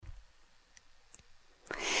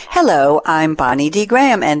Hello, I'm Bonnie D.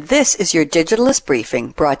 Graham, and this is your Digitalist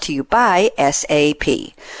Briefing brought to you by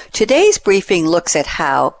SAP. Today's briefing looks at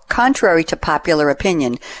how, contrary to popular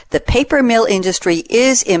opinion, the paper mill industry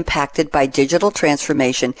is impacted by digital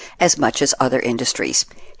transformation as much as other industries.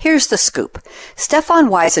 Here's the scoop. Stefan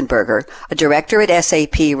Weisenberger, a director at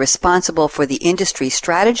SAP responsible for the industry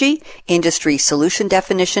strategy, industry solution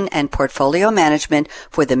definition, and portfolio management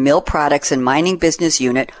for the Mill Products and Mining Business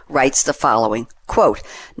Unit, writes the following, quote,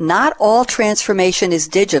 "Not all transformation is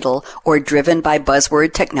digital or driven by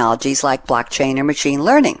buzzword technologies like blockchain or machine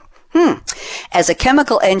learning. As a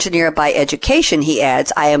chemical engineer by education," he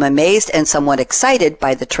adds, "I am amazed and somewhat excited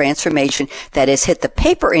by the transformation that has hit the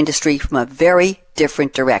paper industry from a very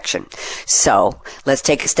different direction." So, let's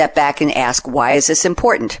take a step back and ask, why is this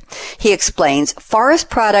important? He explains, forest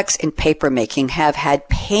products in paper making have had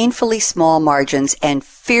painfully small margins and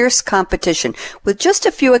fierce competition, with just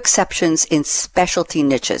a few exceptions in specialty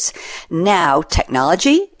niches. Now,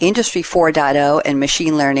 technology, Industry 4.0, and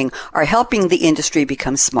machine learning are helping the industry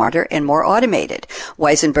become smarter and more automated.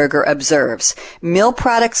 Weisenberger observes, mill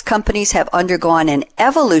products companies have undergone an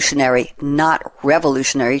evolutionary, not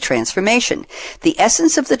revolutionary transformation. The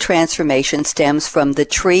essence of the transformation stems from the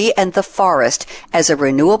tree and the forest as a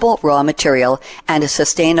renewable raw material and a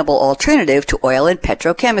sustainable alternative to oil and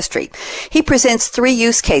petrochemistry. He presents three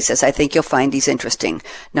use cases. I think you'll find these interesting.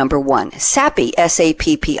 Number one, SAPI,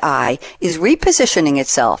 SAPPI, is repositioning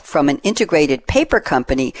itself from an integrated paper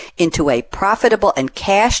company into a profitable and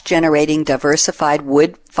cash-generating diversified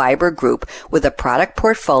wood fiber group with a product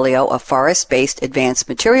portfolio of forest-based advanced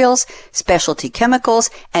materials, specialty chemicals,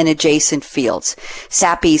 and adjacent fields.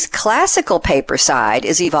 SAPI's classical paper side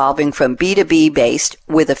is evolving from B2B based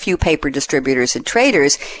with a few paper distributors and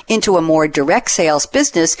traders into a more direct sales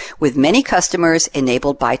business with many customers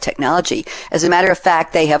enabled by technology. As a matter of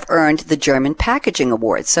fact, they have earned the German Packaging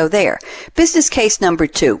Award. So there. Business case number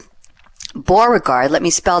two. Beauregard, let me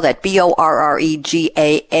spell that, Borregard,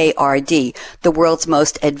 the world's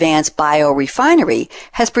most advanced biorefinery,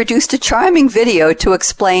 has produced a charming video to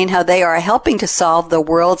explain how they are helping to solve the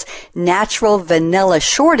world's natural vanilla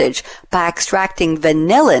shortage by extracting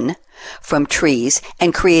vanillin from trees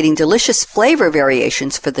and creating delicious flavor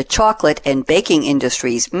variations for the chocolate and baking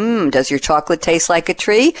industries. Does your chocolate taste like a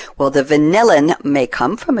tree? Well, the vanillin may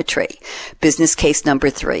come from a tree. Business case number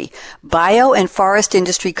three. Bio and forest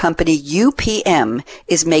industry company UPM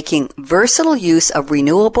is making versatile use of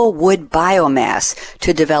renewable wood biomass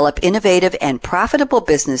to develop innovative and profitable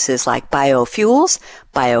businesses like biofuels,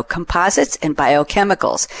 biocomposites, and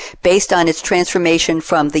biochemicals. Based on its transformation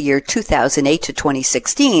from the year 2008 to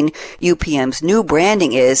 2016, UPM's new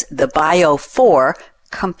branding is the Bio4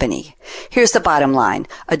 Company. Here's the bottom line.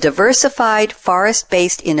 A diversified,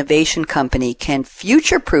 forest-based innovation company can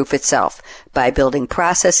future-proof itself by building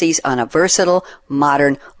processes on a versatile,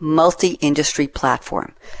 modern, multi-industry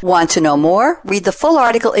platform. Want to know more? Read the full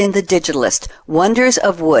article in The Digitalist, Wonders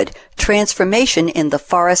of Wood, Transformation in the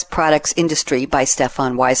Forest Products Industry by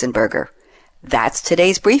Stefan Weisenberger. That's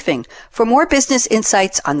today's briefing. For more business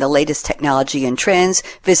insights on the latest technology and trends,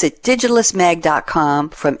 visit digitalistmag.com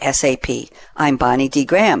from SAP. I'm Bonnie D.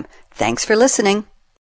 Graham. Thanks for listening.